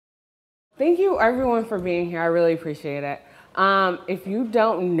Thank you everyone for being here. I really appreciate it. If you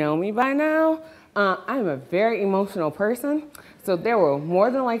don't know me by now, I'm a very emotional person. So there will more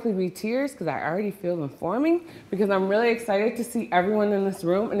than likely be tears because I already feel them forming because I'm really excited to see everyone in this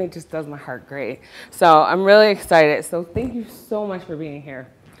room and it just does my heart great. So I'm really excited. So thank you so much for being here.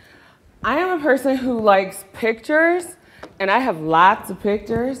 I am a person who likes pictures and I have lots of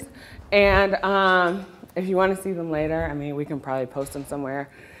pictures. And if you want to see them later, I mean, we can probably post them somewhere.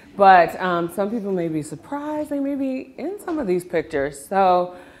 But some people may be surprised they may be in some of these pictures.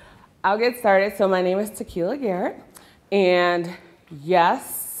 So I'll get started. So my name is Takeelia Garrett. And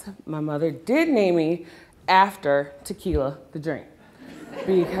yes, my mother did name me after tequila, the drink,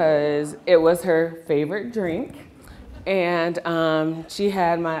 because it was her favorite drink. And she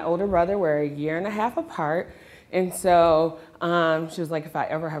had my older brother, we're 1.5 years apart. And so she was like, if I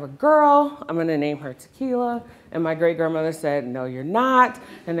ever have a girl, I'm gonna name her Takeelia. And my great grandmother said, no, you're not.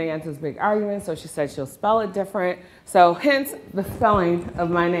 And they got this big argument. So she said she'll spell it different. So hence the spelling of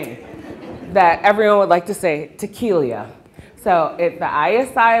my name that everyone would like to say, Takeelia. So if the I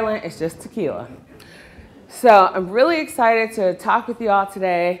is silent, it's just Takeelia. So I'm really excited to talk with you all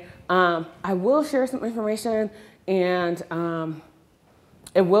today. I will share some information and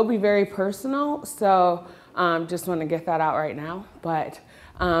it will be very personal. So just want to get that out right now. But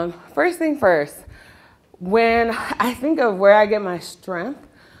first thing first, when I think of where I get my strength,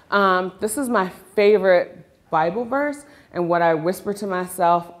 this is my favorite Bible verse and what I whisper to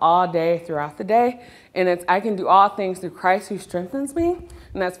myself all day throughout the day. And it's, I can do all things through Christ who strengthens me.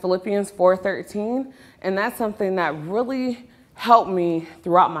 And that's Philippians 4:13. And that's something that really helped me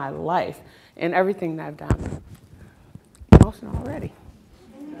throughout my life and everything that I've done. Emotional already.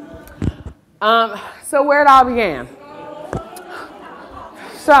 So where it all began.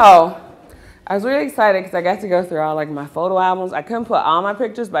 So I was really excited because I got to go through all like my photo albums. I couldn't put all my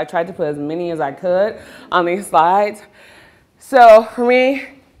pictures, but I tried to put as many as I could on these slides. So for me,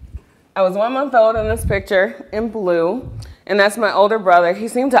 I was 1 month old in this picture in blue, and that's my older brother. He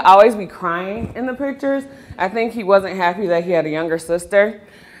seemed to always be crying in the pictures. I think he wasn't happy that he had a younger sister.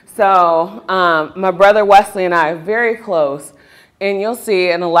 So my brother Wesley and I are very close. And you'll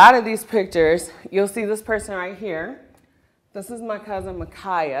see in a lot of these pictures, you'll see this person right here. This is my cousin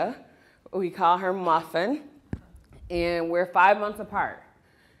Micaiah. We call her Muffin. And we're 5 months apart.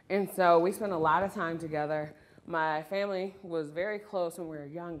 And so we spent a lot of time together. My family was very close when we were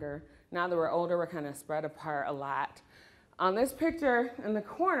younger. Now that we're older, we're kind of spread apart a lot. On this picture in the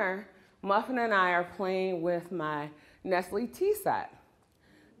corner, Muffin and I are playing with my Nestle tea set.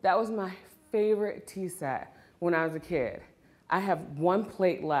 That was my favorite tea set when I was a kid. I have 1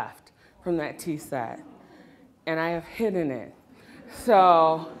 plate left from that tea set, and I have hidden it.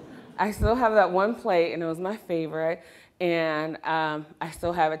 So I still have that 1 plate, and it was my favorite, and I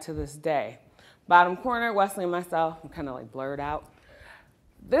still have it to this day. Bottom corner, Wesley and myself, I'm kind of like blurred out.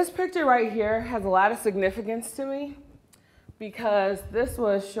 This picture right here has a lot of significance to me because this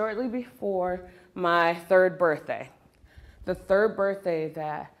was shortly before my 3rd birthday. The 3rd birthday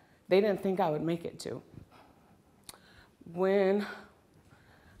that they didn't think I would make it to. When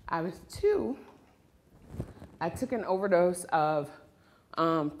I was 2, I took an overdose of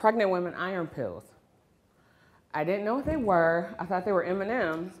pregnant women iron pills. I didn't know what they were. I thought they were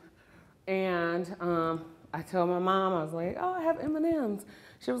M&Ms. And I told my mom, I was like, oh, I have M&Ms.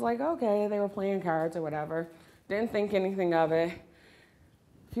 She was like, okay, they were playing cards or whatever. Didn't think anything of it.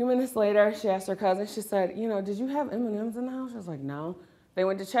 A few minutes later, she asked her cousin, she said, you know, did you have M&Ms in the house? I was like, no. They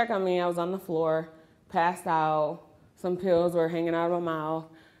went to check on me. I was on the floor, passed out. Some pills were hanging out of my mouth.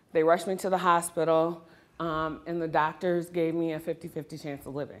 They rushed me to the hospital, and the doctors gave me a 50-50 chance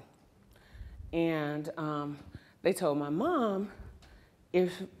of living. And they told my mom,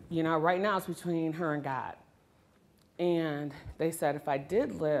 if, you know, right now it's between her and God. And they said if I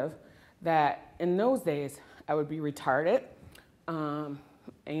did live, that in those days I would be retarded,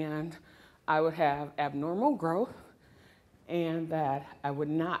 and I would have abnormal growth, and that I would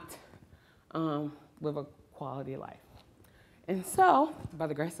not live a quality life. And so, by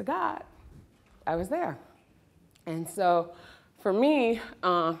the grace of God, I was there. And so, for me,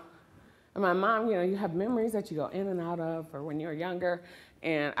 and my mom, you know, you have memories that you go in and out of or when you're younger.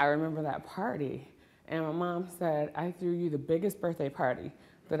 And I remember that party. And my mom said, I threw you the biggest birthday party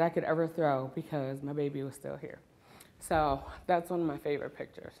that I could ever throw because my baby was still here. So that's one of my favorite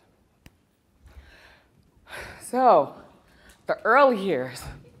pictures. So the early years,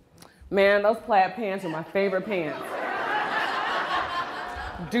 man, those plaid pants are my favorite pants.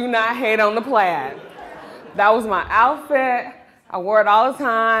 Do not hate on the plaid. That was my outfit. I wore it all the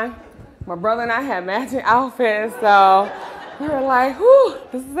time. My brother and I had matching outfits, so we were like, whew,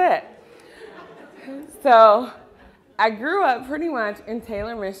 this is it. So I grew up pretty much in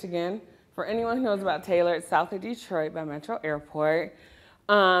Taylor, Michigan. For anyone who knows about Taylor, it's south of Detroit by Metro Airport.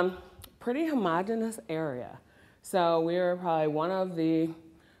 Pretty homogenous area. So we were probably one of the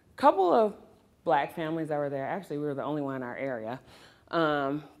couple of black families that were there. Actually, we were the only one in our area.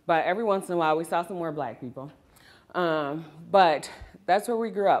 But every once in a while, we saw some more black people. But that's where we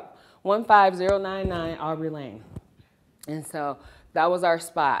grew up, 15099 Aubrey Lane. And so that was our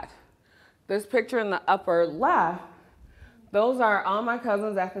spot. This picture in the upper left, those are all my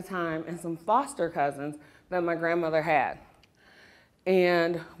cousins at the time and some foster cousins that my grandmother had.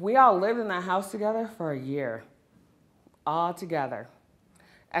 And we all lived in that house together for a year, all together.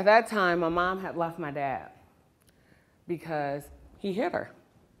 At that time, my mom had left my dad because he hit her.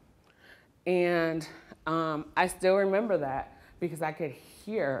 And I still remember that because I could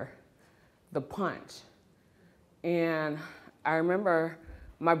hear the punch. And I remember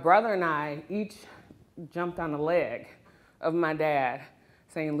my brother and I each jumped on the leg of my dad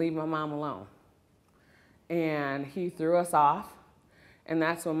saying, "Leave my mom alone." And he threw us off. And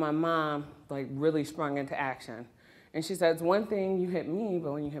that's when my mom like really sprung into action. And she said, "It's one thing you hit me,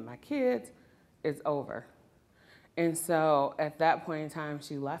 but when you hit my kids, it's over." And so at that point in time,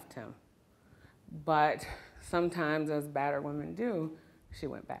 she left him. But sometimes, as battered women do, she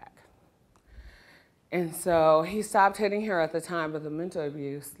went back. And so he stopped hitting her at the time, but the mental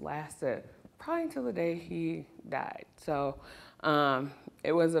abuse lasted probably until the day he died. So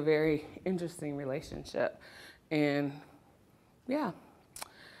it was a very interesting relationship. And yeah.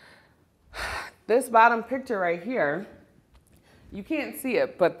 This bottom picture right here, you can't see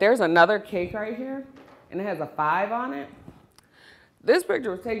it, but there's another cake right here, and it has a 5 on it. This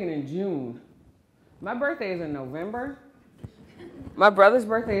picture was taken in June. My birthday is in November. My brother's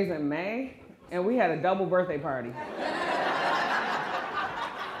birthday is in May, and we had a double birthday party.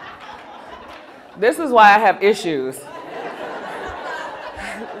 This is why I have issues.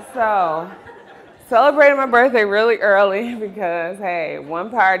 So, celebrated my birthday really early because, hey, one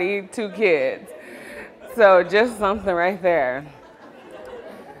party, 2 kids. So just something right there.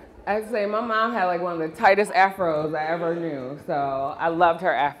 I'd say my mom had like one of the tightest afros I ever knew. So I loved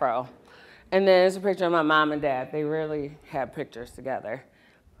her afro. And then there's a picture of my mom and dad. They really had pictures together.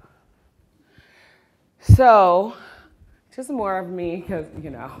 So just more of me because, you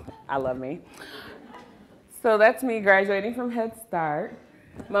know, I love me. So that's me graduating from Head Start.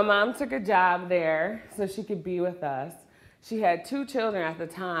 My mom took a job there so she could be with us. She had 2 children at the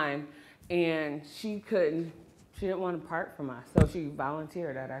time, and she didn't want to part from us. So she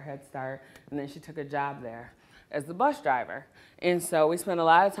volunteered at our Head Start, and then she took a job there as the bus driver. And so we spent a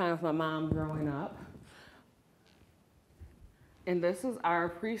lot of time with my mom growing up. And this is our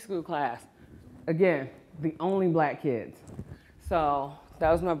preschool class. Again, the only black kids. So that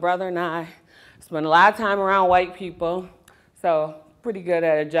was my brother and I. Spent a lot of time around white people. So pretty good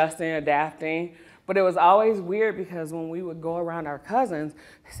at adjusting, adapting. But it was always weird because when we would go around our cousins,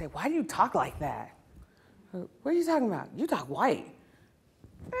 they say, "Why do you talk like that?" "What are you talking about? You talk white."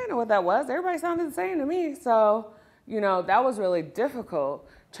 I didn't know what that was. Everybody sounded the same to me. So, you know, that was really difficult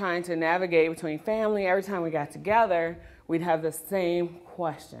trying to navigate between family. Every time we got together, we'd have the same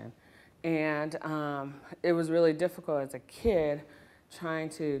question. And it was really difficult as a kid trying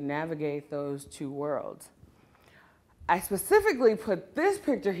to navigate those 2 worlds. I specifically put this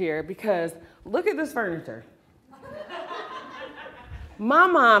picture here because look at this furniture. My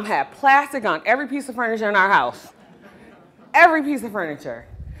mom had plastic on every piece of furniture in our house. Every piece of furniture.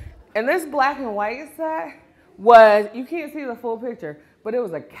 And this black and white set was, you can't see the full picture, but it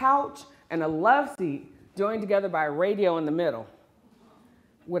was a couch and a love seat joined together by a radio in the middle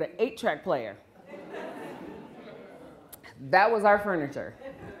with an 8-track player. That was our furniture.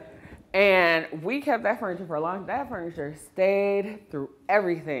 And we kept that furniture for a long time. That furniture stayed through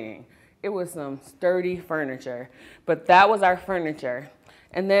everything. It was some sturdy furniture, but that was our furniture.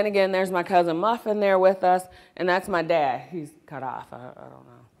 And then again, there's my cousin Muffin there with us, and that's my dad. He's cut off, I don't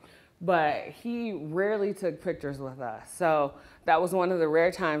know. But he rarely took pictures with us. So that was one of the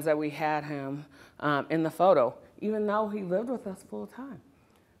rare times that we had him in the photo, even though he lived with us full time.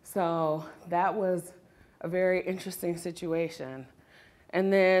 So that was a very interesting situation.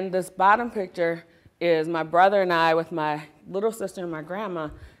 And then this bottom picture is my brother and I with my little sister and my grandma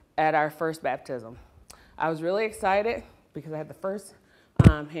at our first baptism. I was really excited because I had the first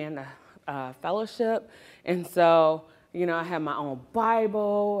hand fellowship. And so, you know, I had my own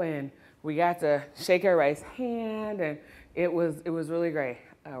Bible and we got to shake everybody's hand and it was really great.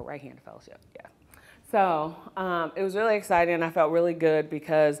 Right hand fellowship, yeah. So it was really exciting and I felt really good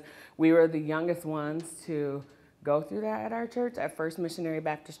because we were the youngest ones to go through that at our church, at First Missionary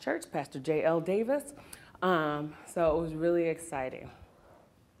Baptist Church, Pastor J.L. Davis. So it was really exciting.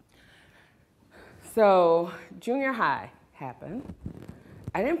 So junior high happened.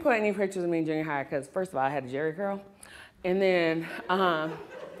 I didn't put any pictures of me in junior high because, first of all, I had a Jerry curl. And then,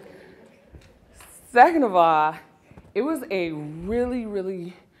 second of all, it was a really,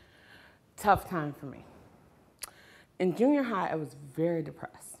 really tough time for me. In junior high, I was very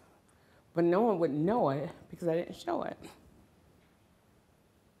depressed, but no one would know it because I didn't show it.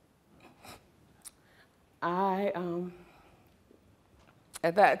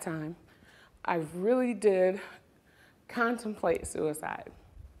 At that time, I really did contemplate suicide.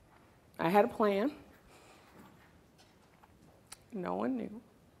 I had a plan. No one knew.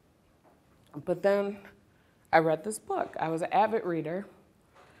 But then I read this book. I was an avid reader.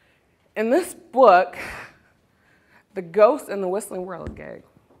 In this book, The Ghost in the Whistling Whirligig,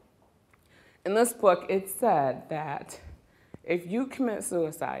 in this book, it said that if you commit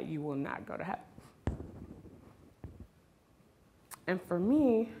suicide, you will not go to heaven. And for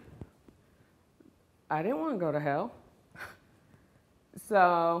me, I didn't want to go to hell.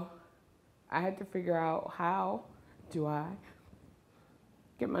 So I had to figure out, how do I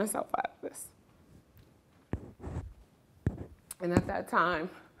get myself out of this? And at that time,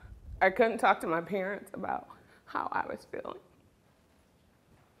 I couldn't talk to my parents about how I was feeling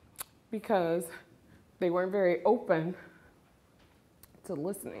because they weren't very open to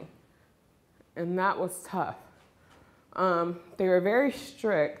listening. And that was tough. They were very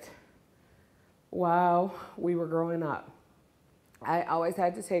strict while we were growing up. I always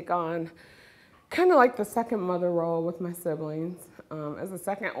had to take on kind of like the second mother role with my siblings. As the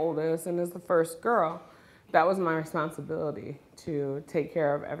second oldest and as the first girl, that was my responsibility to take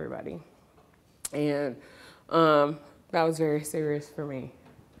care of everybody. And that was very serious for me.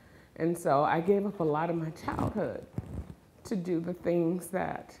 And so I gave up a lot of my childhood to do the things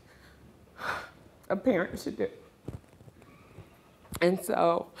that a parent should do. And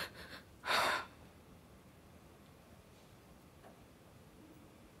so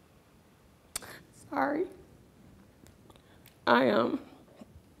sorry.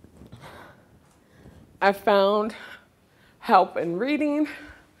 I found help in reading,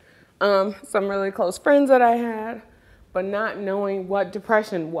 some really close friends that I had, but not knowing what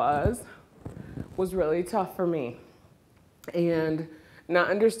depression was really tough for me. And not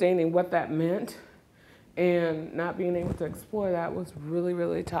understanding what that meant and not being able to explore that was really,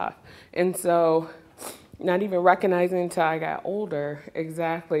 really tough. And so not even recognizing until I got older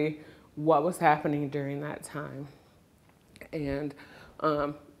exactly what was happening during that time. And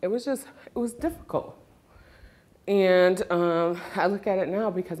it was difficult. And I look at it now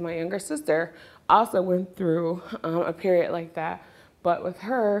because my younger sister also went through a period like that. But with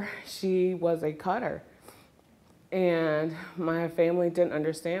her, she was a cutter. And my family didn't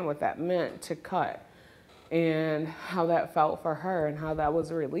understand what that meant to cut and how that felt for her and how that was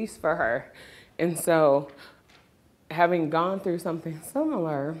a release for her. And so having gone through something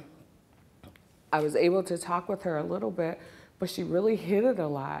similar, I was able to talk with her a little bit, but she really hid it a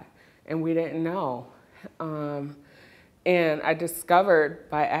lot and we didn't know. And I discovered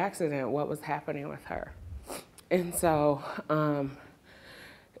by accident what was happening with her. And so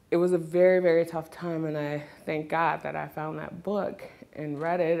it was a very, very tough time, and I thank God that I found that book and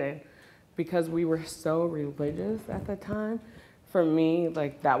read it. And because we were so religious at the time, for me,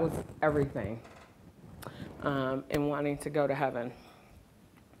 like, that was everything in wanting to go to heaven.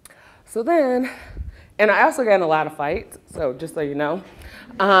 So then, and I also got in a lot of fights, so just so you know.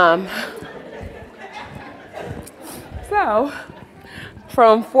 So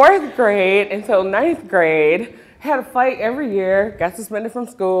from 4th grade until 9th grade, I had a fight every year, got suspended from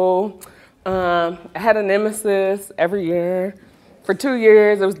school. I had a nemesis every year. For 2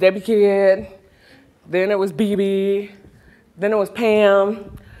 years, it was Debbie Kidd. Then it was BB. Then it was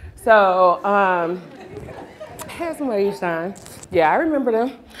Pam. So I had somebody each time. Yeah, I remember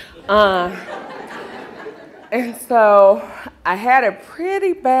them. And so I had a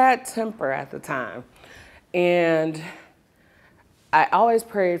pretty bad temper at the time. And I always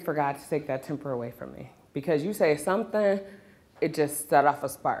prayed for God to take that temper away from me. Because you say something, it just set off a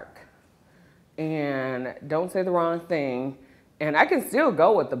spark. And don't say the wrong thing. And I can still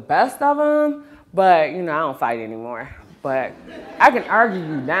go with the best of them, but, you know, I don't fight anymore. But I can argue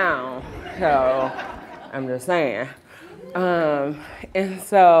you down, so I'm just saying. And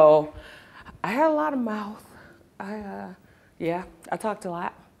so I had a lot of mouth. I talked a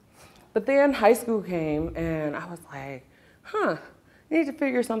lot. But then high school came, and I was like, I need to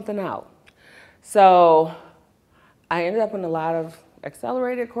figure something out. So I ended up in a lot of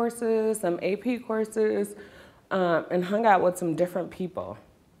accelerated courses, some AP courses, and hung out with some different people.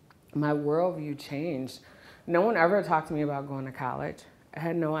 My worldview changed. No one ever talked to me about going to college. I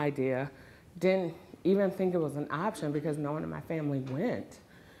had no idea. Didn't even think it was an option because no one in my family went.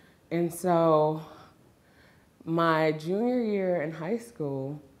 And so my junior year in high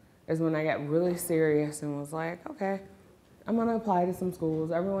school is when I got really serious and was like, okay, I'm gonna apply to some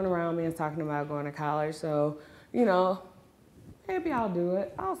schools. Everyone around me is talking about going to college, so, you know, maybe I'll do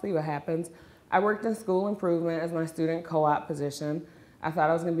it. I'll see what happens. I worked in school improvement as my student co-op position. I thought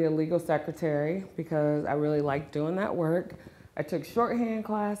I was gonna be a legal secretary because I really liked doing that work. I took shorthand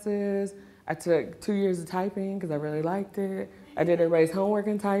classes. I took 2 years of typing because I really liked it. I did everybody's homework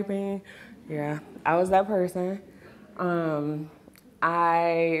in typing. Yeah, I was that person.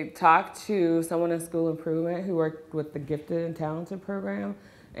 I talked to someone in school improvement who worked with the gifted and talented program,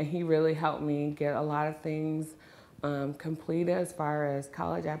 and he really helped me get a lot of things completed as far as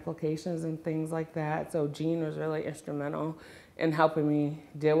college applications and things like that. So Gene was really instrumental in helping me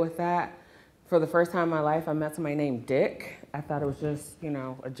deal with that. For the first time in my life, I met somebody named Dick. I thought it was just, you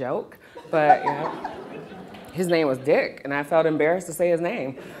know, a joke, but you know, his name was Dick, and I felt embarrassed to say his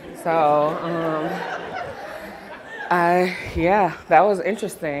name. So, yeah, that was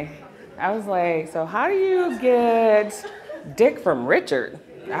interesting. I was like, so how do you get Dick from Richard?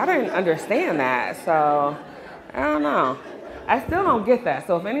 I didn't understand that, so I don't know. I still don't get that,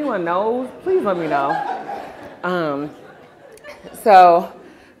 so if anyone knows, please let me know. So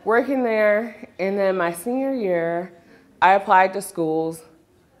working there, and then my senior year, I applied to schools.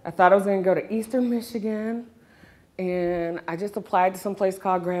 I thought I was gonna go to Eastern Michigan, and I just applied to some place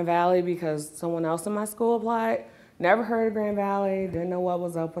called Grand Valley because someone else in my school applied. Never heard of Grand Valley, didn't know what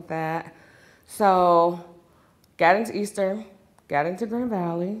was up with that. So got into Eastern, got into Grand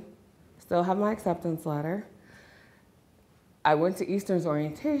Valley, still have my acceptance letter. I went to Eastern's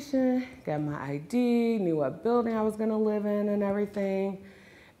orientation, got my ID, knew what building I was gonna live in and everything.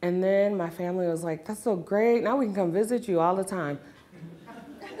 And then my family was like, that's so great, now we can come visit you all the time.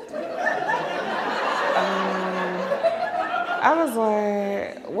 I was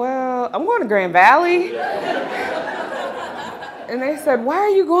like, well, I'm going to Grand Valley. And they said, why are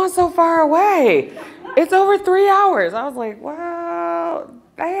you going so far away? It's over 3 hours. I was like, well,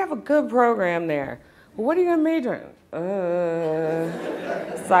 they have a good program there. Well, what are you gonna major in?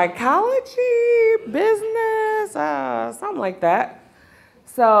 Psychology, business, something like that.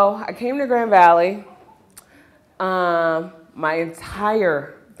 So I came to Grand Valley. My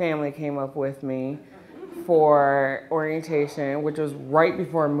entire family came up with me for orientation, which was right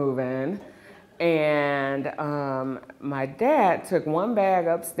before move-in. And my dad took one bag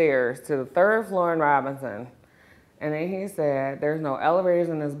upstairs to the 3rd floor in Robinson. And then he said, there's no elevators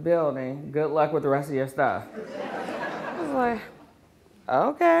in this building. Good luck with the rest of your stuff. I was like,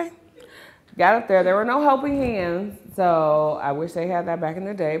 okay. Got up there, there were no helping hands. So I wish they had that back in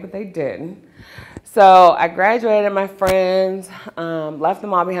the day, but they didn't. So I graduated, my friends, left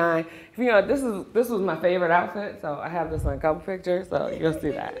them all behind. You know, this was my favorite outfit, so I have this in a couple pictures, so you'll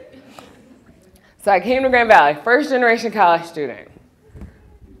see that. So I came to Grand Valley, first generation college student.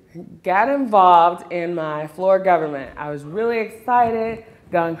 Got involved in my floor government. I was really excited,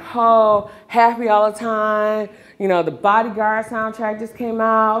 gung-ho, happy all the time. You know, the Bodyguard soundtrack just came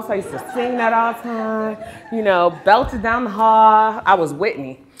out, so I used to sing that all the time. You know, belted down the hall. I was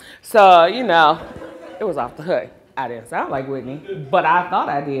Whitney. So, you know, it was off the hook. I didn't sound like Whitney, but I thought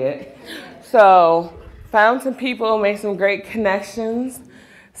I did. So, found some people, made some great connections.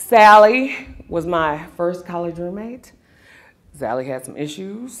 Sally was my first college roommate. Sally had some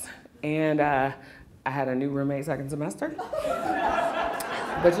issues, and I had a new roommate second semester.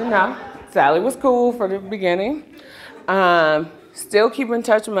 But you know, Sally was cool for the beginning. Still keep in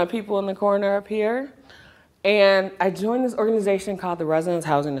touch with my people in the corner up here. And I joined this organization called the Residence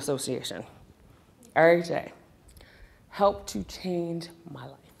Housing Association, RHA. Helped to change my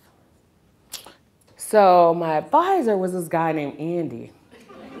life. So my advisor was this guy named Andy.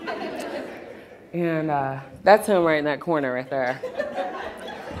 And that's him right in that corner right there.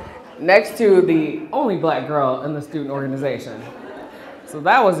 Next to the only black girl in the student organization. So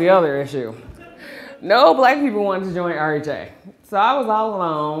that was the other issue. No black people wanted to join RHA. So I was all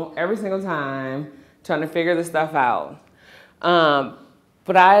alone every single time trying to figure this stuff out.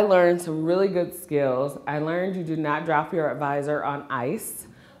 But I learned some really good skills. I learned you do not drop your advisor on ice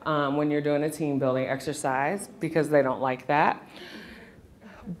when you're doing a team building exercise because they don't like that.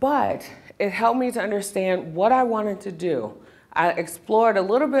 But it helped me to understand what I wanted to do. I explored a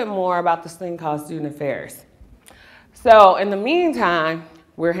little bit more about this thing called student affairs. So in the meantime,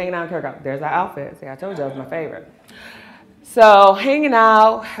 we're hanging out in Kirkup. There's our outfit. See, I told you that was my favorite. So hanging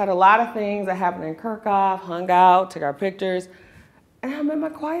out, had a lot of things that happened in Kirkhoff, hung out, took our pictures, and I met my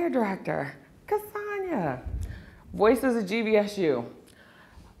choir director, Cassania. Voices of GVSU.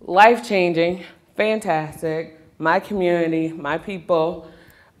 Life-changing, fantastic, my community, my people.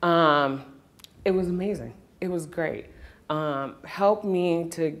 It was amazing. It was great. Helped me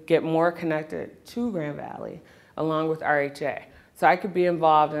to get more connected to Grand Valley along with RHA. So I could be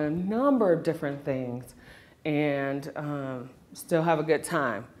involved in a number of different things and still have a good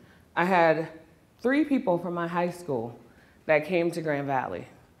time. I had 3 people from my high school that came to Grand Valley.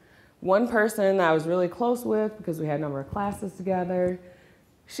 One person I was really close with because we had a number of classes together.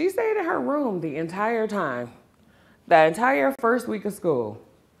 She stayed in her room the entire time, that entire first week of school.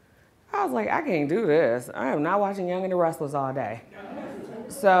 I was like, I can't do this. I am not watching Young and the Restless all day.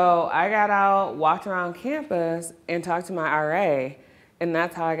 So I got out, walked around campus, and talked to my RA, and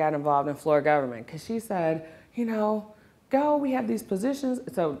that's how I got involved in floor government. Because she said, you know, go, we have these positions.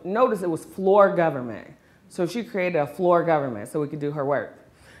 So notice it was floor government. So she created a floor government so we could do her work.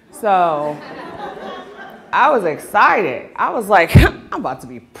 So I was excited. I was like, I'm about to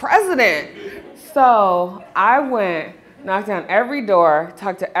be president. So I went, knocked on every door,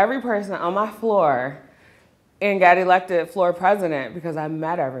 talked to every person on my floor, and got elected floor president because I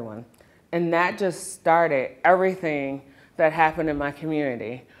met everyone. And that just started everything that happened in my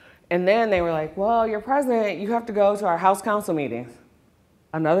community. And then they were like, well, you're president, you have to go to our house council meetings.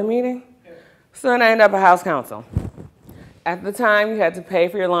 Another meeting? So then I ended up at house council. At the time, you had to pay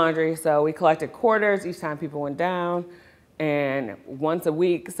for your laundry, so we collected quarters each time people went down, and once a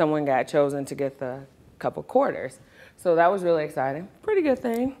week, someone got chosen to get the couple quarters. So that was really exciting, pretty good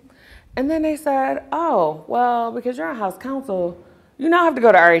thing. And then they said, oh, well, because you're on house council, you now have to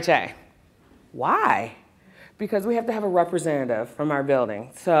go to RHA. Why? Because we have to have a representative from our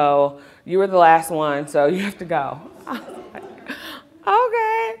building. So you were the last one, so you have to go. I was like,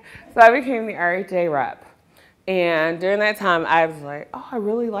 okay. So I became the RHA rep. And during that time, I was like, oh, I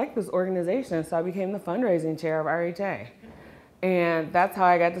really like this organization. So I became the fundraising chair of RHA. And that's how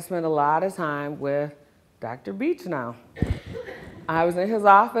I got to spend a lot of time with Dr. Beach now. I was in his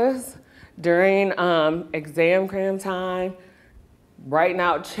office during exam cram time, writing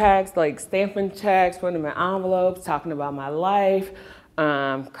out checks, like stamping checks, putting them in envelopes, talking about my life,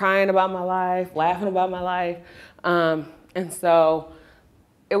 crying about my life, laughing about my life. And so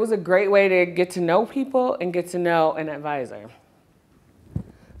it was a great way to get to know people and get to know an advisor.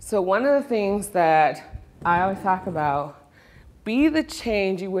 So one of the things that I always talk about, be the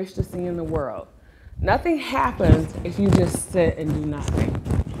change you wish to see in the world. Nothing happens if you just sit and do nothing.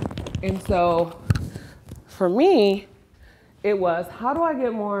 And so for me, it was, how do I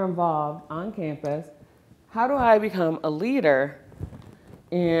get more involved on campus? How do I become a leader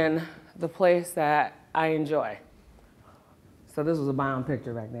in the place that I enjoy? So this was a bound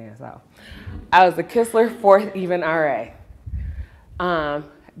picture back then. So I was the Kistler 4th even RA.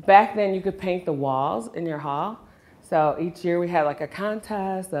 Back then you could paint the walls in your hall. So each year we had like a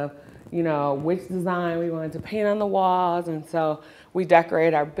contest of, you know, which design we wanted to paint on the walls. And so we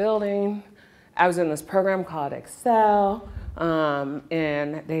decorated our building. I was in this program called Excel,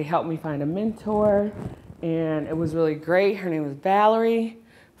 and they helped me find a mentor, and it was really great. Her name was Valerie.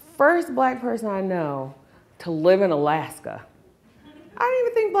 First Black person I know to live in Alaska. I didn't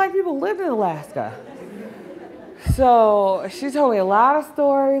even think Black people lived in Alaska. So she told me a lot of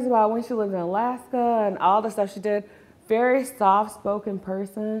stories about when she lived in Alaska and all the stuff she did. Very soft-spoken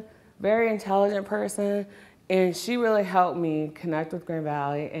person, very intelligent person, and she really helped me connect with Grand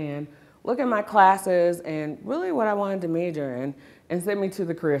Valley and look at my classes and really what I wanted to major in and sent me to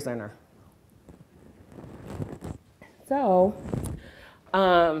the Career Center. So,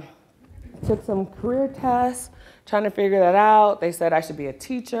 took some career tests, trying to figure that out. They said I should be a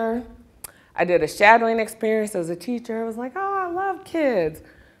teacher. I did a shadowing experience as a teacher. I was like, oh, I love kids.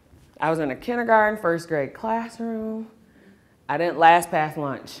 I was in a kindergarten, first grade classroom. I didn't last past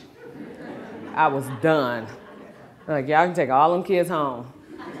lunch. I was done. Like, y'all can take all them kids home.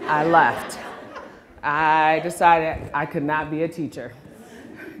 I left. I decided I could not be a teacher.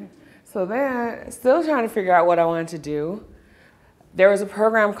 So then, still trying to figure out what I wanted to do, there was a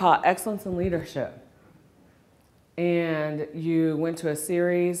program called Excellence in Leadership. And you went to a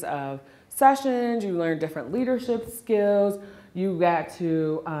series of sessions, you learned different leadership skills, you got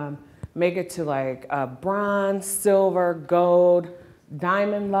to make it to like a bronze, silver, gold,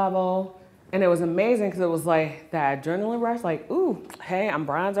 diamond level. And it was amazing because it was like that adrenaline rush, like, ooh, hey, I'm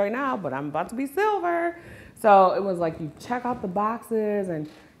bronze right now, but I'm about to be silver. So it was like you check out the boxes and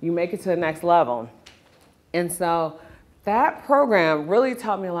you make it to the next level. And so that program really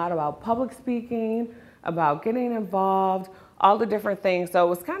taught me a lot about public speaking, about getting involved, all the different things. So it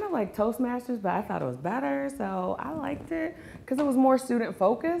was kind of like Toastmasters, but I thought it was better. So I liked it because it was more student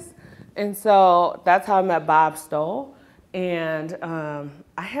focused. And so that's how I met Bob Stoll. And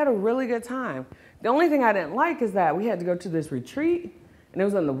I had a really good time. The only thing I didn't like is that we had to go to this retreat, and it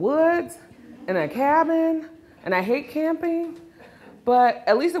was in the woods, in a cabin, and I hate camping, but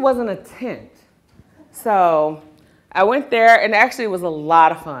at least it wasn't a tent. So I went there, and actually it was a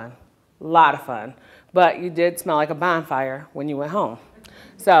lot of fun, but you did smell like a bonfire when you went home.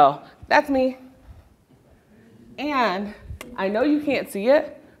 So that's me. And I know you can't see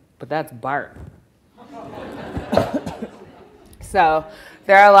it, but that's Bart. So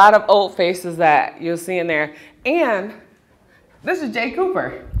there are a lot of old faces that you'll see in there. And this is Jay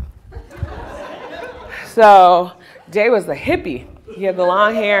Cooper. So Jay was the hippie. He had the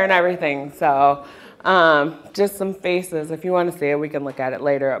long hair and everything. So just some faces. If you want to see it, we can look at it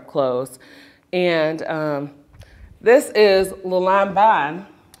later up close. And this is Leland Bond,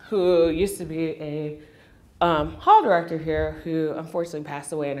 who used to be a hall director here, who unfortunately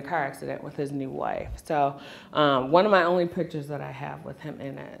passed away in a car accident with his new wife. So one of my only pictures that I have with him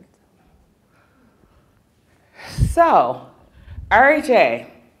in it. So RHA,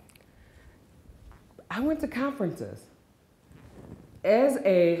 I went to conferences. As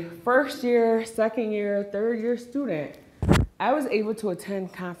a first year, second year, third year student, I was able to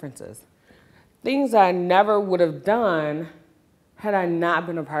attend conferences. Things I never would have done had I not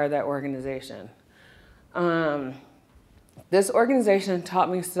been a part of that organization. This organization taught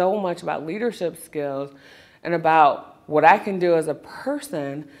me so much about leadership skills and about what I can do as a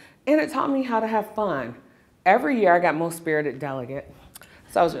person, and it taught me how to have fun. Every year I got most spirited delegate,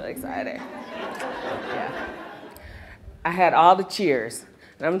 so I was really excited. Yeah. I had all the cheers,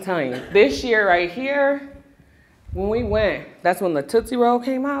 and I'm telling you, this year right here, when we went, that's when the Tootsie Roll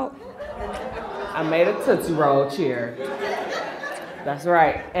came out. I made a Tootsie Roll cheer. That's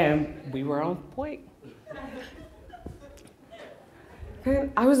right, and we were on point.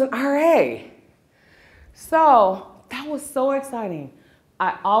 And I was an RA. So that was so exciting.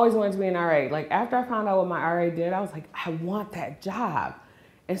 I always wanted to be an RA. Like after I found out what my RA did, I was like, I want that job.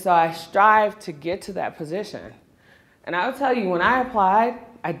 And so I strived to get to that position. And I'll tell you, when I applied,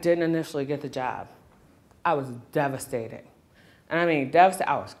 I didn't initially get the job. I was devastated. And I mean,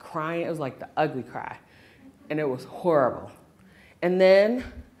 devastated, I was crying. It was like the ugly cry. And it was horrible. And then,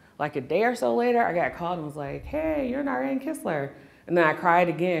 like a day or so later, I got called and was like, hey, you're an RA in Kistler. And then I cried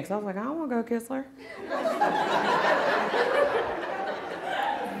again, because I was like, I don't want to go Kistler.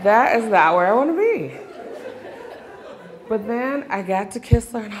 That is not where I want to be. But then I got to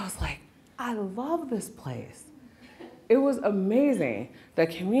Kistler, and I was like, I love this place. It was amazing. The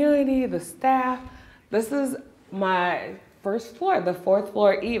community, the staff. This is my first floor, the fourth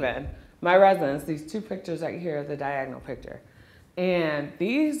floor even. My residence, these two pictures right here, the diagonal picture. And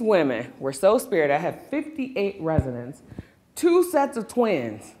these women were so spirited. I had 58 residents, 2 sets of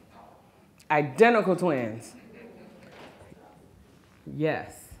twins, identical twins.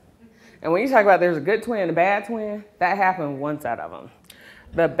 Yes. And when you talk about there's a good twin and a bad twin, that happened one set of them.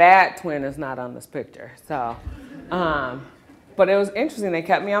 The bad twin is not on this picture. So, but it was interesting. They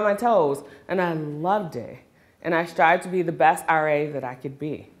kept me on my toes, and I loved it. And I strived to be the best RA that I could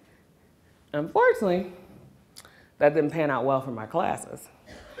be. Unfortunately, that didn't pan out well for my classes,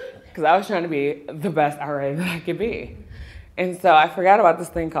 because I was trying to be the best RA that I could be. And so I forgot about this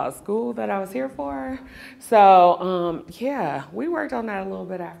thing called school that I was here for. So yeah, we worked on that a little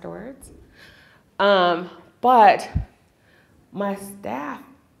bit afterwards. But my staff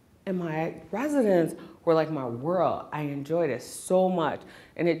and my residents were like my world. I enjoyed it so much,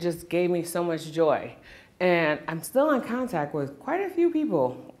 and it just gave me so much joy. And I'm still in contact with quite a few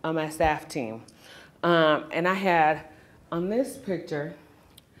people on my staff team. And I had, on this picture,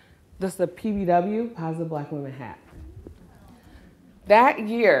 this is the PBW, Positive Black Women hat. That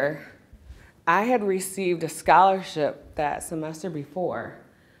year, I had received a scholarship that semester before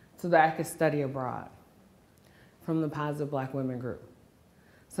so that I could study abroad from the Positive Black Women group.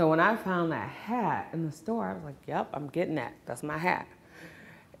 So when I found that hat in the store, I was like, yep, I'm getting that. That's my hat.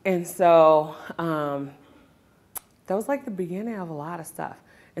 And so that was like the beginning of a lot of stuff.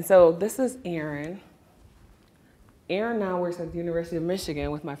 And so this is Erin. Erin now works at the University of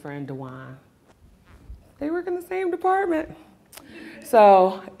Michigan with my friend DeJuan. They work in the same department.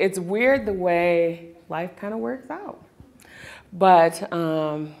 So it's weird the way life kind of works out. But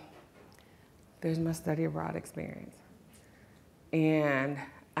there's my study abroad experience. And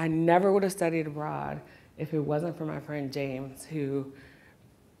I never would have studied abroad if it wasn't for my friend James, who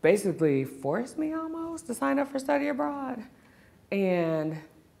basically forced me almost to sign up for study abroad. And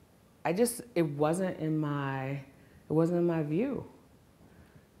it wasn't It wasn't in my view.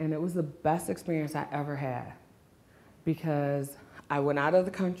 And it was the best experience I ever had because I went out of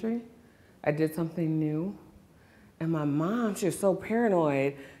the country, I did something new, and my mom, she was so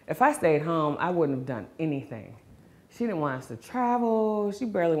paranoid. If I stayed home, I wouldn't have done anything. She didn't want us to travel. She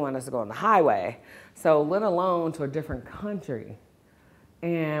barely wanted us to go on the highway. So let alone to a different country.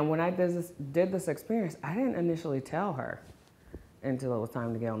 And when I did this experience, I didn't initially tell her until it was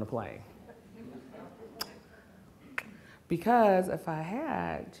time to get on the plane. Because if I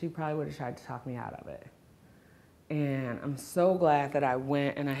had, she probably would have tried to talk me out of it. And I'm so glad that I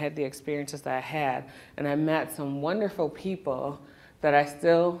went and I had the experiences that I had. And I met some wonderful people that I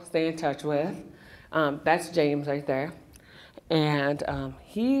still stay in touch with. That's James right there. And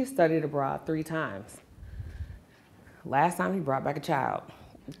he studied abroad 3 times. Last time he brought back a child.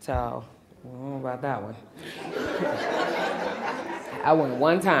 So, I don't know about that one. I went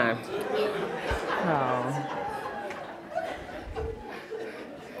 1 time.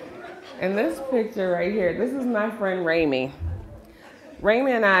 And this picture right here, this is my friend Raimi.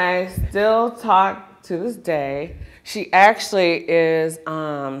 Raimi and I still talk to this day. She actually is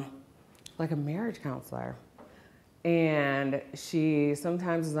like a marriage counselor. And she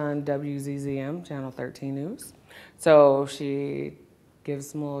sometimes is on WZZM, Channel 13 News. So she gives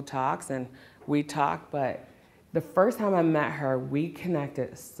some little talks and we talk, but the first time I met her, we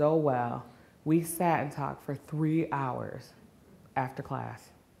connected so well. We sat and talked for 3 hours after class.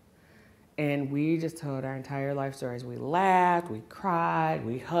 And we just told our entire life stories. We laughed, we cried,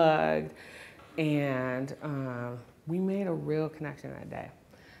 we hugged, and we made a real connection that day.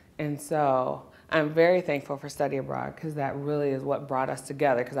 And so I'm very thankful for study abroad because that really is what brought us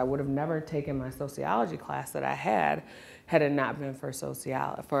together, because I would have never taken my sociology class that I had it not been for study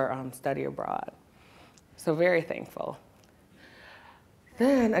abroad. So very thankful.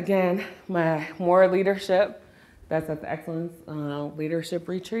 Then again, my more leadership, that's at the Excellence Leadership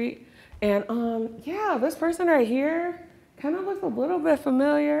Retreat. And yeah, this person right here kind of looks a little bit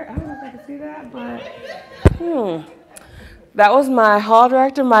familiar. I don't know if I can see that, but that was my hall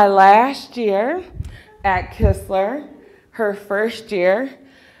director my last year at Kistler, her first year.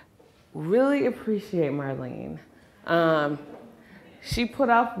 Really appreciate Marlene. She put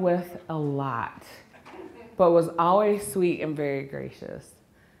up with a lot, but was always sweet and very gracious.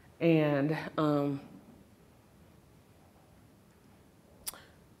 And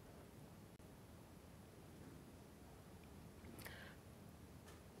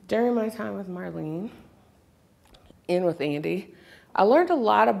during my time with Marlene and with Andy, I learned a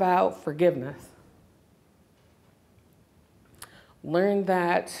lot about forgiveness. Learned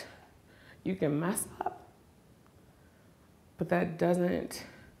that you can mess up, but that doesn't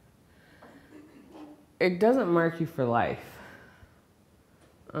mark you for life.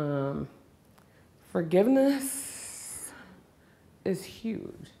 Forgiveness is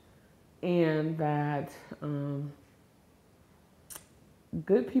huge, and that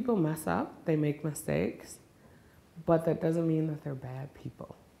good people mess up, they make mistakes, but that doesn't mean that they're bad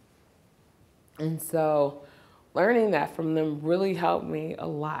people. And so learning that from them really helped me a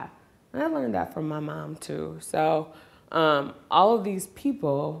lot. And I learned that from my mom too. So all of these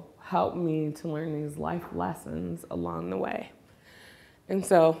people helped me to learn these life lessons along the way. And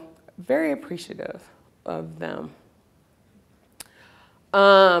so very appreciative of them.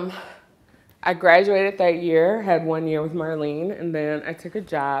 I graduated that year, had 1 year with Marlene, and then I took a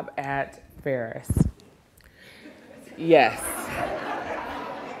job at Ferris. Yes.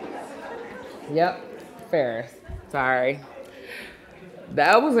 Yep, Ferris. Sorry.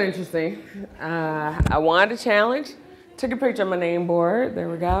 That was interesting. I wanted a challenge. Took a picture of my name board. There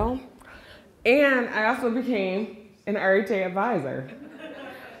we go. And I also became an RET advisor,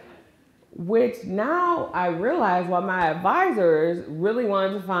 which now I realize why my advisors really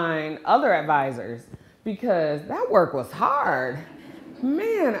wanted to find other advisors, because that work was hard.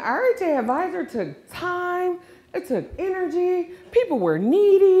 Man, RET advisor took time, it took energy, people were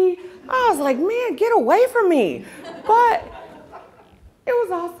needy. I was like, man, get away from me. But it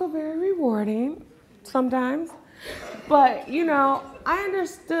was also very rewarding sometimes. But, you know, I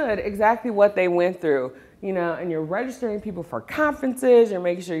understood exactly what they went through. You know, and you're registering people for conferences, you're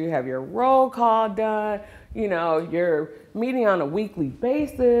making sure you have your roll call done, you know, you're meeting on a weekly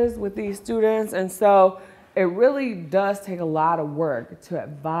basis with these students. And so it really does take a lot of work to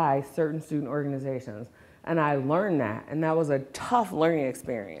advise certain student organizations. And I learned that, and that was a tough learning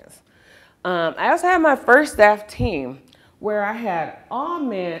experience. I also had my first staff team where I had all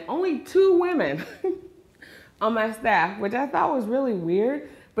men, only 2 women on my staff, which I thought was really weird.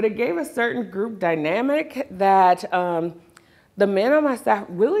 But it gave a certain group dynamic that the men on my staff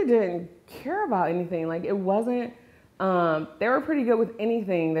really didn't care about anything. Like, it wasn't they were pretty good with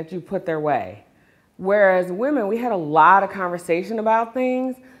anything that you put their way. Whereas women, we had a lot of conversation about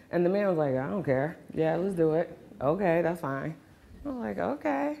things, and the man was like, I don't care. Yeah, let's do it. Okay, that's fine. I was like,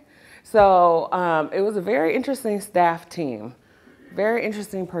 okay. So it was a very interesting staff team, very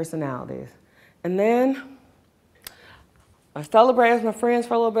interesting personalities. And then I celebrated with my friends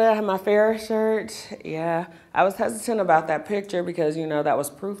for a little bit. I had my Ferris shirt. Yeah, I was hesitant about that picture because, you know, that was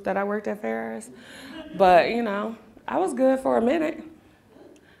proof that I worked at Ferris. But, you know, I was good for a minute.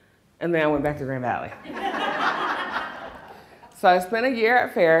 And then I went back to Grand Valley. So I spent a year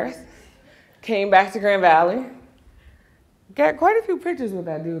at Ferris, came back to Grand Valley, got quite a few pictures with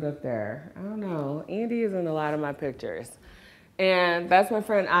that dude up there. I don't know. Andy is in a lot of my pictures. And that's my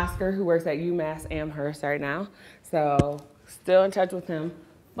friend Oscar, who works at UMass Amherst right now. So still in touch with him.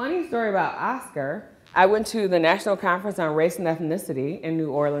 Funny story about Oscar. I went to the National Conference on Race and Ethnicity in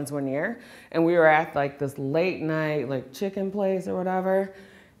New Orleans one year. And we were at like this late night like chicken place or whatever.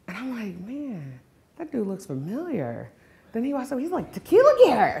 And I'm like, man, that dude looks familiar. Then he walks up, he's like, Takeelia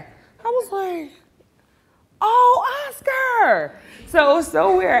Garrett. I was like, oh, Oscar. So it was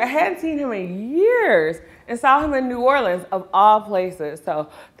so weird. I hadn't seen him in years and saw him in New Orleans of all places. So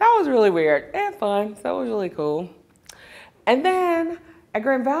that was really weird and fun. So it was really cool. And then at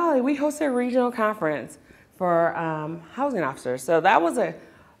Grand Valley, we hosted a regional conference for housing officers. So that was a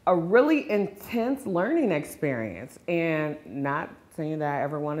really intense learning experience, and not saying that I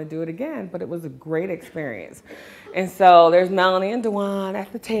ever want to do it again, but it was a great experience. And so there's Melanie and Dewan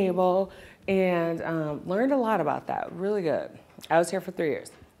at the table, and learned a lot about that. Really good. I was here for 3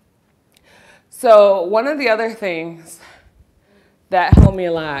 years. So one of the other things that helped me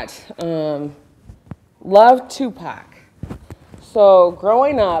a lot, loved Tupac. So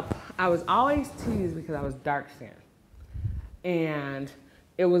growing up, I was always teased because I was dark skinned, and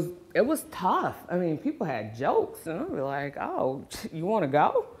it was tough. I mean, people had jokes, and I'd be like, oh, you want to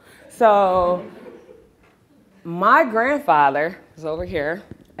go? So my grandfather is over here.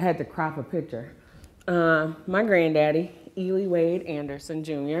 I had to crop a picture. My granddaddy, Ely Wade Anderson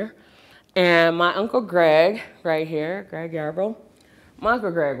Jr., and my Uncle Greg, right here, Greg Yarbrough. My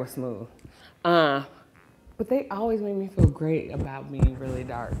Uncle Greg was smooth. But they always made me feel great about being really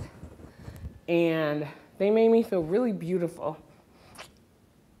dark. And they made me feel really beautiful.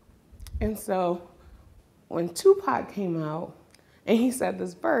 And so when Tupac came out and he said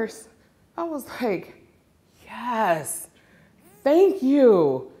this verse, I was like, yes, thank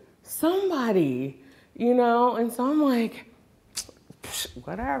you, somebody, you know? And so I'm like,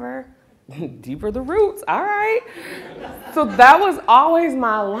 whatever, deeper the roots, all right. So that was always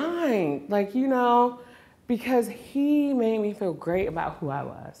my line, like, you know, because he made me feel great about who I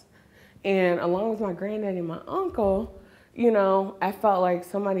was. And along with my granddaddy and my uncle, you know, I felt like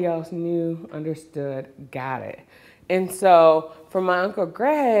somebody else knew, understood, got it. And so for my Uncle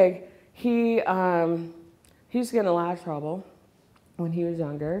Greg, he used to get in a lot of trouble when he was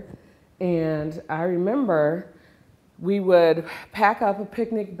younger. And I remember we would pack up a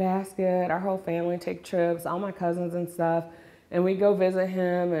picnic basket, our whole family, take trips, all my cousins and stuff, and we'd go visit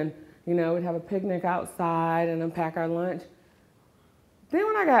him, and, you know, we'd have a picnic outside and unpack our lunch. Then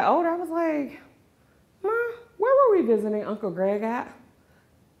when I got older, I was like, Mom, where were we visiting Uncle Greg at?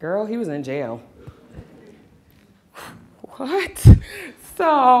 Girl, he was in jail. What?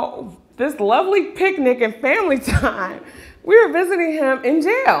 So this lovely picnic and family time, we were visiting him in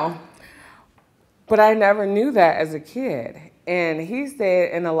jail. But I never knew that as a kid. And he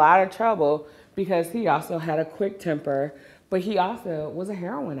stayed in a lot of trouble because he also had a quick temper, but he also was a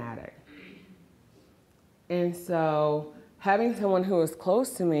heroin addict. And so having someone who was close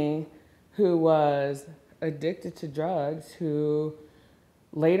to me who was addicted to drugs, who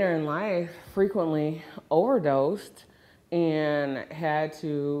later in life frequently overdosed and had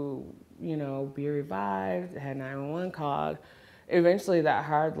to, you know, be revived, had 911 called. Eventually that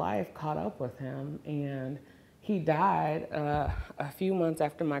hard life caught up with him, and he died a few months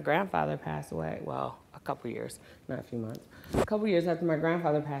after my grandfather passed away. Well, a couple years, not a few months. A couple years after my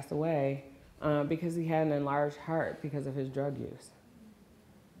grandfather passed away because he had an enlarged heart because of his drug use.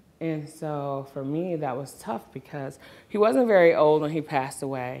 And so for me, that was tough because he wasn't very old when he passed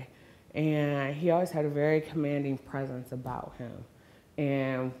away, and he always had a very commanding presence about him.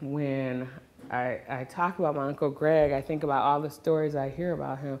 And when I talk about my Uncle Greg, I think about all the stories I hear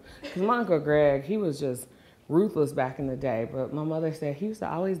about him. Because my Uncle Greg, he was just ruthless back in the day, but my mother said he used to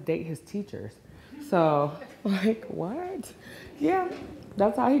always date his teachers. So, like, what? Yeah,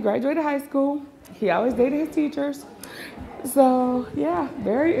 that's how he graduated high school. He always dated his teachers. So, yeah,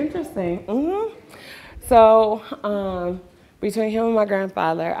 very interesting. So, between him and my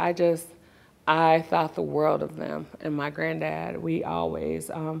grandfather, I just I thought the world of them. And my granddad, we always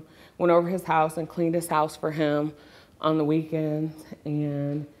went over his house and cleaned his house for him on the weekends.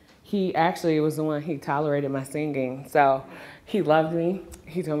 And he actually was the one, he tolerated my singing. So he loved me.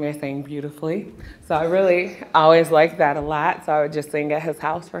 He told me I sang beautifully. So I really always liked that a lot. So I would just sing at his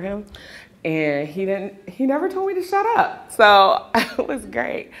house for him. And he never told me to shut up. So it was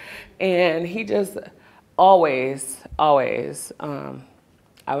great. And he just always,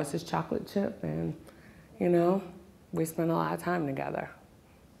 I was his chocolate chip, and, you know, we spent a lot of time together.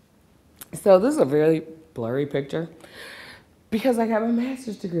 So this is a really blurry picture because I got my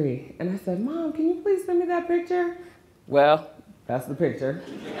master's degree. And I said, Mom, can you please send me that picture? Well, that's the picture.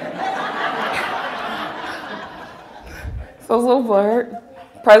 So it's a little blurred.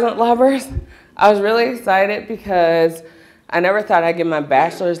 Present lovers. I was really excited because I never thought I'd get my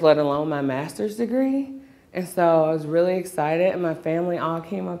bachelor's, let alone my master's degree. And so I was really excited, and my family all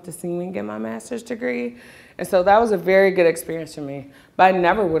came up to see me get my master's degree. And so that was a very good experience for me. But I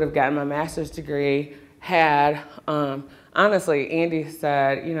never would have gotten my master's degree had, honestly, Andy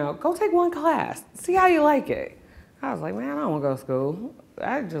said, you know, go take one class, see how you like it. I was like, man, I don't want to go to school.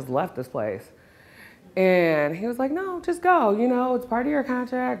 I just left this place. And he was like, no, just go, you know, it's part of your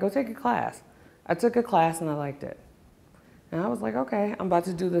contract, go take a class. I took a class and I liked it. And I was like, okay, I'm about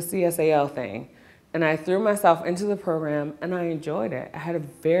to do the CSAL thing. And I threw myself into the program and I enjoyed it. I had a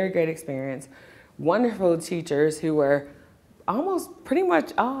very great experience. Wonderful teachers who were almost pretty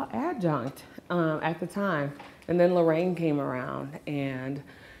much all adjunct at the time. And then Lorraine came around, and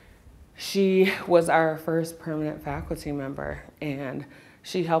she was our first permanent faculty member, and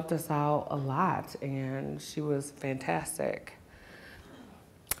she helped us out a lot, and she was fantastic.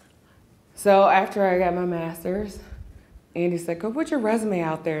 So after I got my master's, Andy said, go put your resume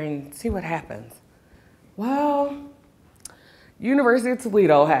out there and see what happens. Well, University of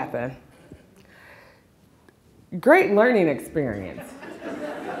Toledo happened. Great learning experience.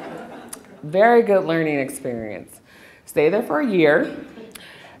 Very good learning experience. Stayed there for a year.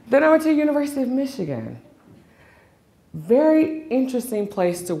 Then I went to University of Michigan. Very interesting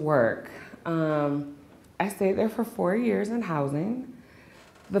place to work. I stayed there for 4 years in housing.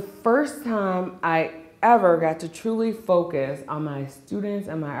 The first time I ever got to truly focus on my students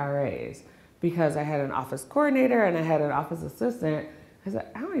and my RAs, because I had an office coordinator and I had an office assistant. I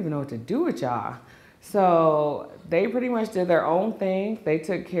said, I don't even know what to do with y'all. So they pretty much did their own thing. They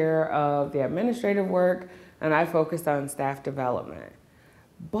took care of the administrative work, and I focused on staff development.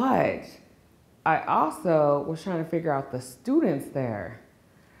 But I also was trying to figure out the students there.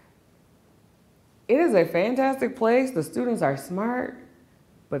 It is a fantastic place. The students are smart,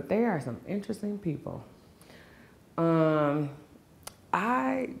 but they are some interesting people.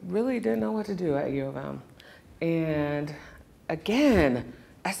 I really didn't know what to do at U of M. And again,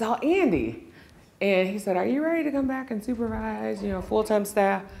 I saw Andy. And he said, are you ready to come back and supervise, you know, full-time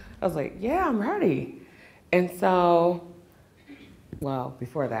staff? I was like, yeah, I'm ready. And so, well,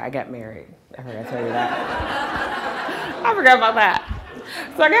 before that, I got married. I forgot to tell you that. I forgot about that.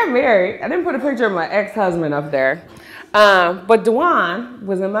 So I got married. I didn't put a picture of my ex-husband up there. But Dewan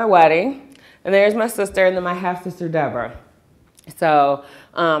was in my wedding. And there's my sister and then my half-sister, Deborah. So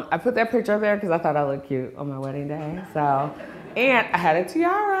I put that picture up there because I thought I looked cute on my wedding day. So, and I had a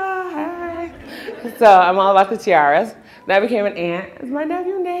tiara. Hey. So I'm all about the tiaras. Then I became an aunt. It's my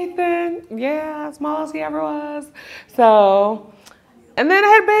nephew Nathan. Yeah, small as he ever was. So, and then I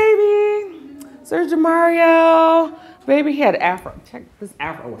had baby, Sergio Mario. Baby, he had afro. Check, this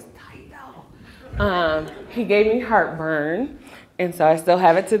afro was tight though. He gave me heartburn, and so I still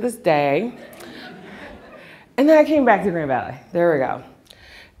have it to this day. And then I came back to Grand Valley. There we go.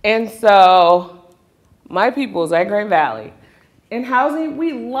 And so my people's at Grand Valley. In housing,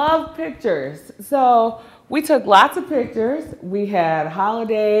 we love pictures. So we took lots of pictures. We had a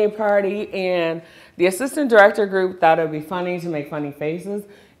holiday party, and the assistant director group thought it would be funny to make funny faces.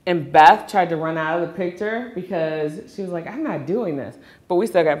 And Beth tried to run out of the picture because she was like, I'm not doing this. But we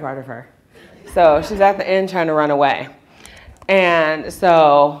still got part of her. So she's at the end trying to run away. And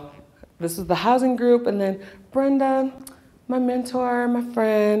so this was the housing group, and then Brenda, my mentor, my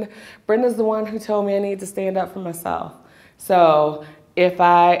friend. Brenda's the one who told me I need to stand up for myself. So if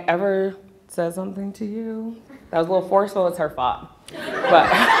I ever said something to you that was a little forceful, it's her fault. But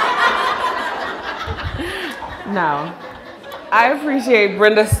no, I appreciate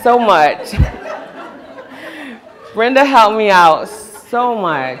Brenda so much. Brenda helped me out so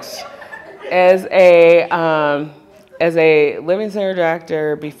much as a living center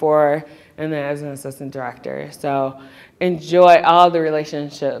director before, and then as an assistant director. So enjoy all the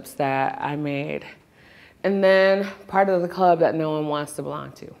relationships that I made. And then part of the club that no one wants to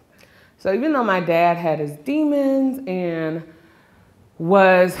belong to. So even though my dad had his demons and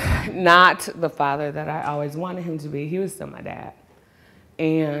was not the father that I always wanted him to be, he was still my dad.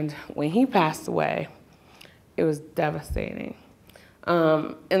 And when he passed away, it was devastating.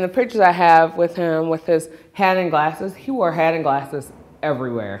 In the pictures I have with him with his hat and glasses, he wore hat and glasses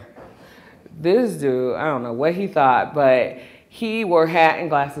everywhere. This dude, I don't know what he thought, but he wore hat and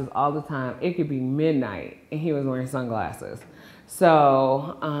glasses all the time. It could be midnight and he was wearing sunglasses.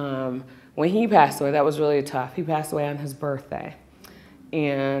 So when he passed away, that was really tough. He passed away on his birthday.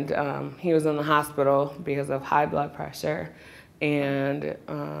 And he was in the hospital because of high blood pressure. And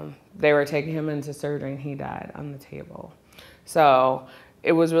they were taking him into surgery and he died on the table. So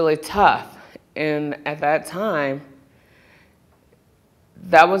it was really tough. And at that time,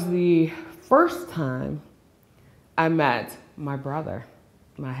 that was the first time I met my brother,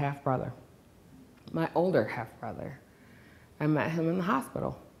 my half-brother, my older half-brother. I met him in the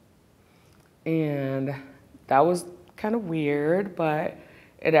hospital. And that was kind of weird, but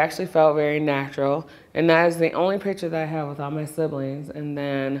it actually felt very natural. And that is the only picture that I have with all my siblings, and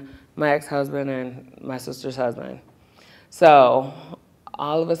then my ex-husband and my sister's husband. So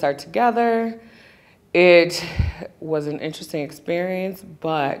all of us are together. It was an interesting experience,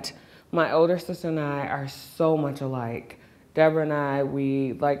 but my older sister and I are so much alike. Deborah and I,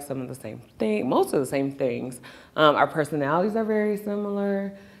 we like some of the same things, most of the same things. Our personalities are very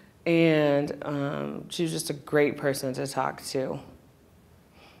similar, and she was just a great person to talk to.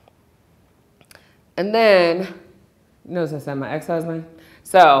 And then, notice I said my ex-husband.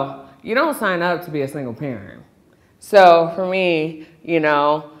 So you don't sign up to be a single parent. So for me, you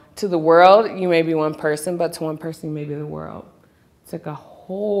know, to the world, you may be one person, but to one person, you may be the world. It took a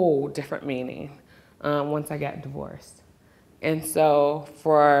whole different meaning once I got divorced. And so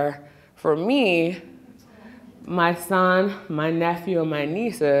for me, my son, my nephew, and my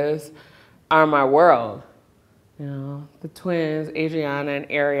nieces are my world. You know, the twins, Adriana and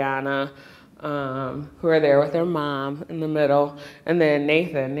Ariana, who are there with their mom in the middle. And then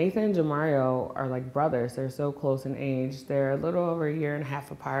Nathan and Jamario are like brothers. They're so close in age. They're a little over a year and a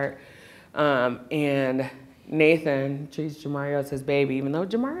half apart. And Nathan treats Jamario as his baby, even though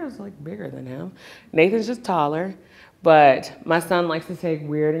Jamario's like bigger than him. Nathan's just taller. But my son likes to take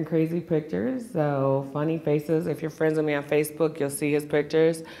weird and crazy pictures, so funny faces. If you're friends with me on Facebook, you'll see his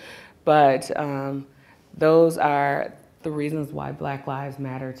pictures. But those are the reasons why Black Lives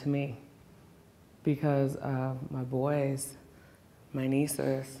Matter to me. Because of my boys, my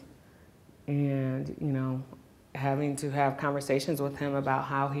nieces, and, you know, having to have conversations with him about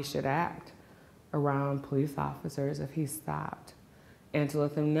how he should act around police officers if he stopped, and to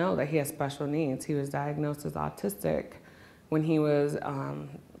let them know that he has special needs. He was diagnosed as autistic when he was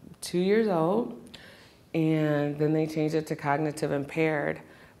 2 years old, and then they changed it to cognitive impaired,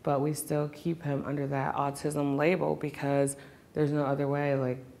 but we still keep him under that autism label because there's no other way.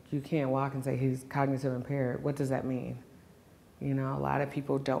 Like, you can't walk and say he's cognitive impaired. What does that mean? You know, a lot of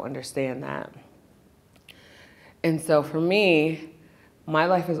people don't understand that. And so for me, my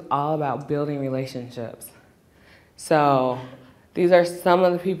life is all about building relationships. So these are some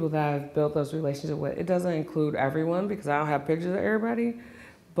of the people that I've built those relationships with. It doesn't include everyone because I don't have pictures of everybody,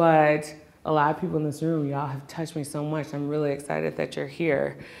 but a lot of people in this room, y'all have touched me so much. I'm really excited that you're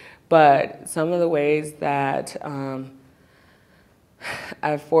here. But some of the ways that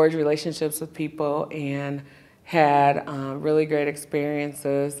I've forged relationships with people and had really great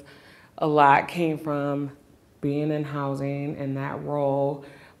experiences, a lot came from being in housing and that role,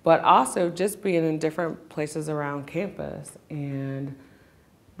 but also just being in different places around campus and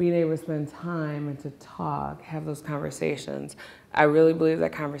being able to spend time and to talk, have those conversations. I really believe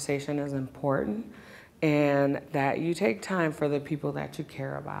that conversation is important and that you take time for the people that you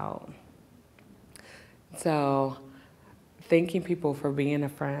care about. So, thanking people for being a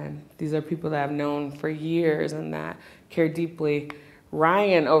friend. These are people that I've known for years and that care deeply.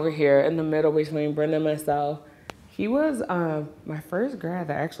 Ryan over here in the middle between Brenda and myself, he was my first grad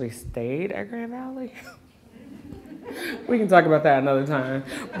that actually stayed at Grand Valley. We can talk about that another time.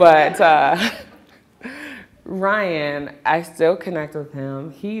 But Ryan, I still connect with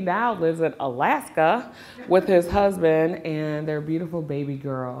him. He now lives in Alaska with his husband and their beautiful baby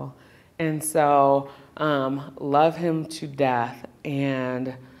girl. And so love him to death.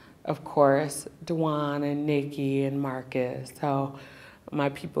 And of course, Dwan and Nikki and Marcus. So my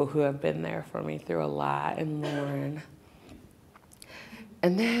people who have been there for me through a lot, and Lauren.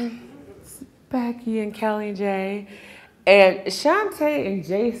 And then Becky and Kelly and Jay. And Shantae and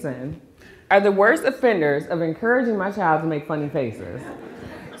Jason are the worst offenders of encouraging my child to make funny faces.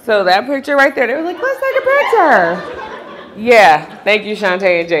 So that picture right there, they were like, let's take a picture. Yeah, thank you,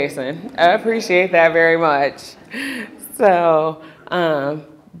 Shantae and Jason. I appreciate that very much. So,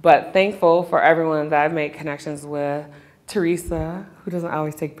 but thankful for everyone that I've made connections with. Teresa, who doesn't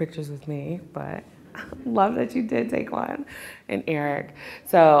always take pictures with me, but love that you did take one, and Eric.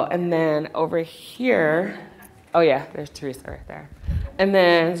 So, and then over here, oh yeah, there's Teresa right there. And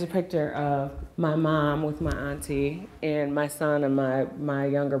then there's a picture of my mom with my auntie and my son and my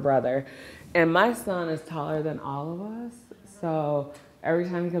younger brother. And my son is taller than all of us. So every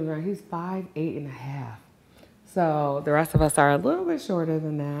time he comes around, he's 5'8.5". So the rest of us are a little bit shorter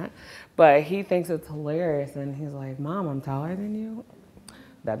than that. But he thinks it's hilarious. And he's like, Mom, I'm taller than you.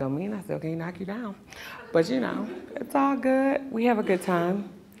 That don't mean I still can't knock you down. But you know, it's all good. We have a good time.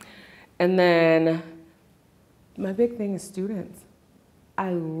 And then my big thing is students.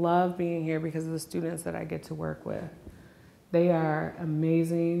 I love being here because of the students that I get to work with. They are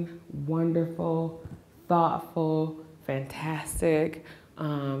amazing, wonderful, thoughtful, fantastic.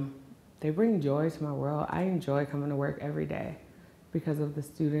 They bring joy to my world. I enjoy coming to work every day because of the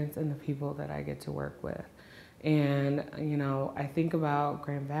students and the people that I get to work with. And, you know, I think about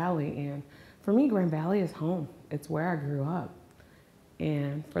Grand Valley, and for me, Grand Valley is home. It's where I grew up.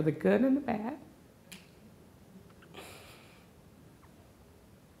 And for the good and the bad,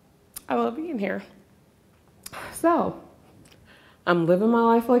 I love being here. So, I'm living my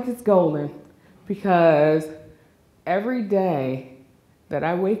life like it's golden because every day that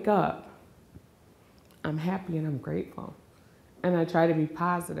I wake up, I'm happy and I'm grateful. And I try to be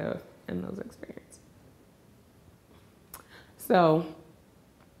positive in those experiences. So,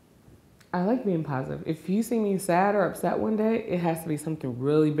 I like being positive. If you see me sad or upset one day, it has to be something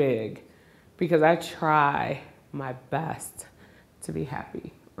really big because I try my best to be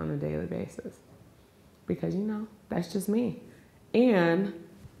happy on a daily basis because, you know, that's just me. And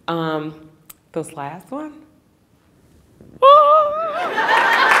this last one,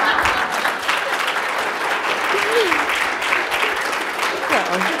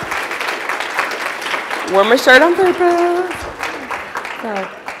 wore my shirt on purpose. So,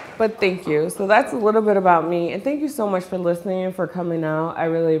 but thank you. So that's a little bit about me. And thank you so much for listening and for coming out. I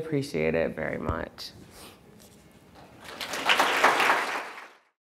really appreciate it very much.